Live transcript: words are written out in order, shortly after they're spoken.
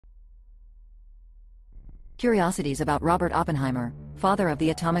Curiosities about Robert Oppenheimer, father of the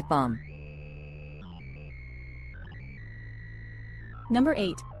atomic bomb. Number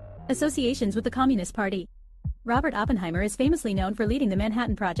 8. Associations with the Communist Party. Robert Oppenheimer is famously known for leading the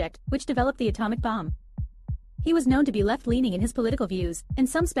Manhattan Project, which developed the atomic bomb. He was known to be left-leaning in his political views, and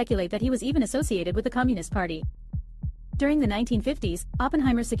some speculate that he was even associated with the Communist Party. During the 1950s,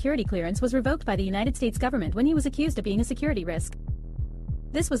 Oppenheimer's security clearance was revoked by the United States government when he was accused of being a security risk.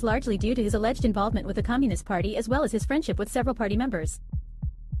 This was largely due to his alleged involvement with the Communist Party as well as his friendship with several party members.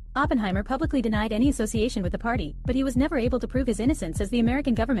 Oppenheimer publicly denied any association with the party, but he was never able to prove his innocence as the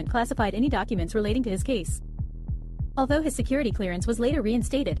American government classified any documents relating to his case. Although his security clearance was later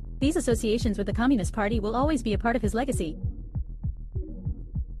reinstated, these associations with the Communist Party will always be a part of his legacy.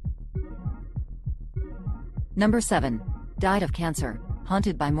 Number 7. Died of cancer,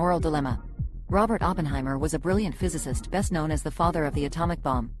 haunted by moral dilemma. Robert Oppenheimer was a brilliant physicist best known as the father of the atomic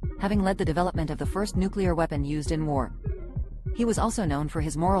bomb, having led the development of the first nuclear weapon used in war. He was also known for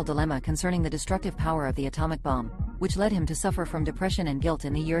his moral dilemma concerning the destructive power of the atomic bomb, which led him to suffer from depression and guilt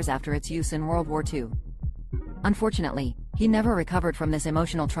in the years after its use in World War II. Unfortunately, he never recovered from this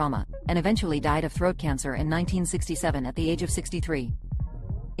emotional trauma, and eventually died of throat cancer in 1967 at the age of 63.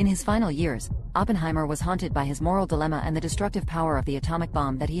 In his final years, Oppenheimer was haunted by his moral dilemma and the destructive power of the atomic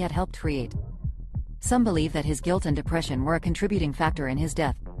bomb that he had helped create. Some believe that his guilt and depression were a contributing factor in his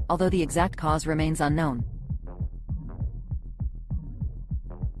death, although the exact cause remains unknown.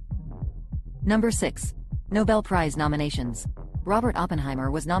 Number 6. Nobel Prize nominations. Robert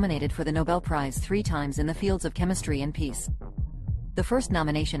Oppenheimer was nominated for the Nobel Prize 3 times in the fields of chemistry and peace. The first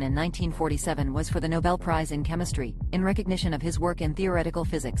nomination in 1947 was for the Nobel Prize in Chemistry, in recognition of his work in theoretical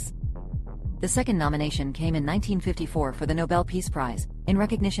physics. The second nomination came in 1954 for the Nobel Peace Prize, in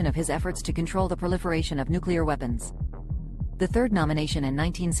recognition of his efforts to control the proliferation of nuclear weapons. The third nomination in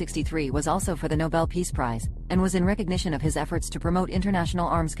 1963 was also for the Nobel Peace Prize, and was in recognition of his efforts to promote international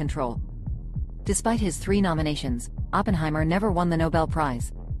arms control. Despite his 3 nominations, Oppenheimer never won the Nobel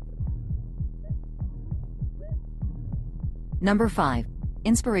Prize. Number 5.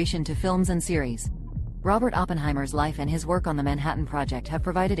 Inspiration to films and series. Robert Oppenheimer's life and his work on the Manhattan Project have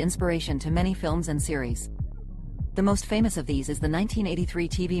provided inspiration to many films and series. The most famous of these is the 1983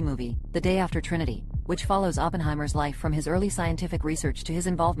 TV movie, The Day After Trinity, which follows Oppenheimer's life from his early scientific research to his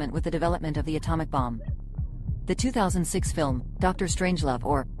involvement with the development of the atomic bomb. The 2006 film, Dr. Strangelove,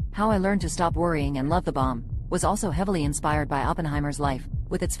 or How I Learned to Stop Worrying and Love the Bomb, was also heavily inspired by Oppenheimer's life,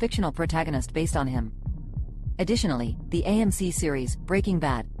 with its fictional protagonist based on him. Additionally, the AMC series, Breaking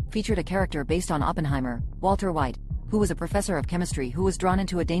Bad, featured a character based on Oppenheimer, Walter White, who was a professor of chemistry who was drawn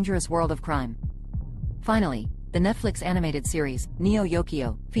into a dangerous world of crime. Finally, the Netflix animated series, Neo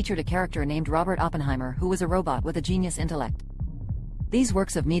Yokio, featured a character named Robert Oppenheimer who was a robot with a genius intellect. These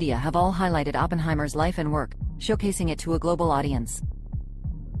works of media have all highlighted Oppenheimer's life and work, showcasing it to a global audience.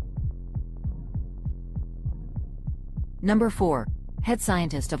 Number 4. Head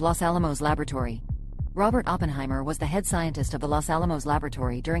scientist of Los Alamos Laboratory. Robert Oppenheimer was the head scientist of the Los Alamos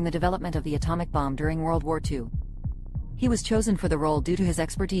Laboratory during the development of the atomic bomb during World War II. He was chosen for the role due to his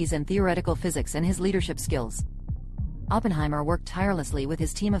expertise in theoretical physics and his leadership skills. Oppenheimer worked tirelessly with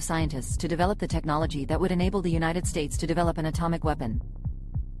his team of scientists to develop the technology that would enable the United States to develop an atomic weapon.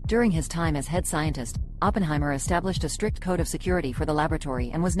 During his time as head scientist, Oppenheimer established a strict code of security for the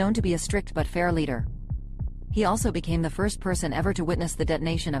laboratory and was known to be a strict but fair leader. He also became the first person ever to witness the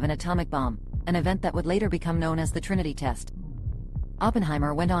detonation of an atomic bomb, an event that would later become known as the Trinity test.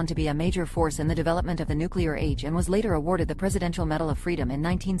 Oppenheimer went on to be a major force in the development of the nuclear age and was later awarded the Presidential Medal of Freedom in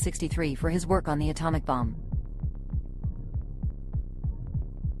 1963 for his work on the atomic bomb.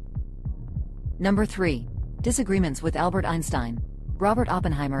 Number 3. Disagreements with Albert Einstein. Robert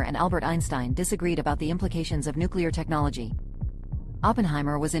Oppenheimer and Albert Einstein disagreed about the implications of nuclear technology.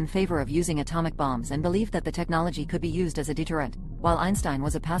 Oppenheimer was in favor of using atomic bombs and believed that the technology could be used as a deterrent, while Einstein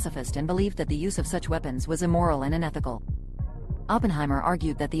was a pacifist and believed that the use of such weapons was immoral and unethical. Oppenheimer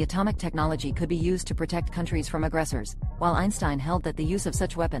argued that the atomic technology could be used to protect countries from aggressors, while Einstein held that the use of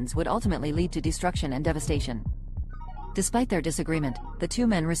such weapons would ultimately lead to destruction and devastation. Despite their disagreement, the two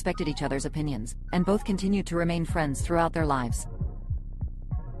men respected each other's opinions, and both continued to remain friends throughout their lives.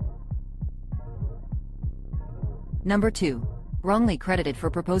 Number 2. Wrongly credited for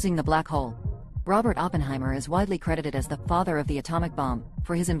proposing the black hole. Robert Oppenheimer is widely credited as the father of the atomic bomb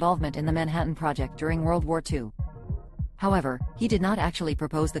for his involvement in the Manhattan Project during World War II. However, he did not actually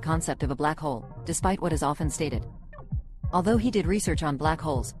propose the concept of a black hole, despite what is often stated. Although he did research on black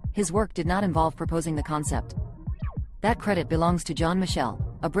holes, his work did not involve proposing the concept. That credit belongs to John Michell,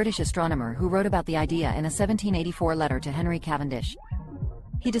 a British astronomer who wrote about the idea in a 1784 letter to Henry Cavendish.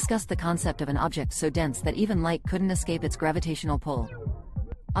 He discussed the concept of an object so dense that even light couldn't escape its gravitational pull.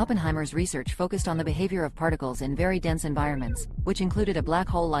 Oppenheimer's research focused on the behavior of particles in very dense environments, which included a black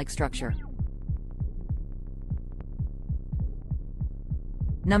hole-like structure.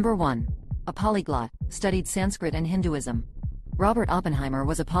 Number 1. A polyglot, studied Sanskrit and Hinduism. Robert Oppenheimer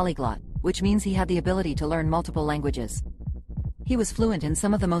was a polyglot, which means he had the ability to learn multiple languages. He was fluent in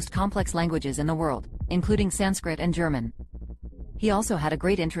some of the most complex languages in the world, including Sanskrit and German. He also had a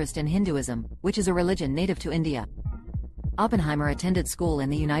great interest in Hinduism, which is a religion native to India. Oppenheimer attended school in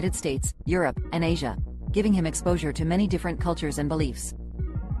the United States, Europe, and Asia, giving him exposure to many different cultures and beliefs.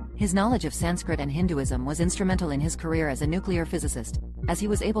 His knowledge of Sanskrit and Hinduism was instrumental in his career as a nuclear physicist, as he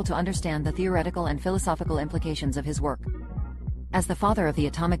was able to understand the theoretical and philosophical implications of his work. As the father of the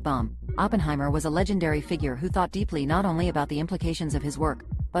atomic bomb, Oppenheimer was a legendary figure who thought deeply not only about the implications of his work,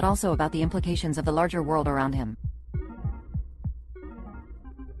 but also about the implications of the larger world around him.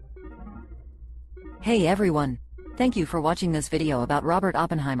 Hey everyone! Thank you for watching this video about Robert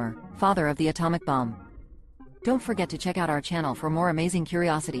Oppenheimer, father of the atomic bomb. Don't forget to check out our channel for more amazing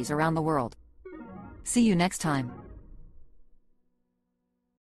curiosities around the world. See you next time.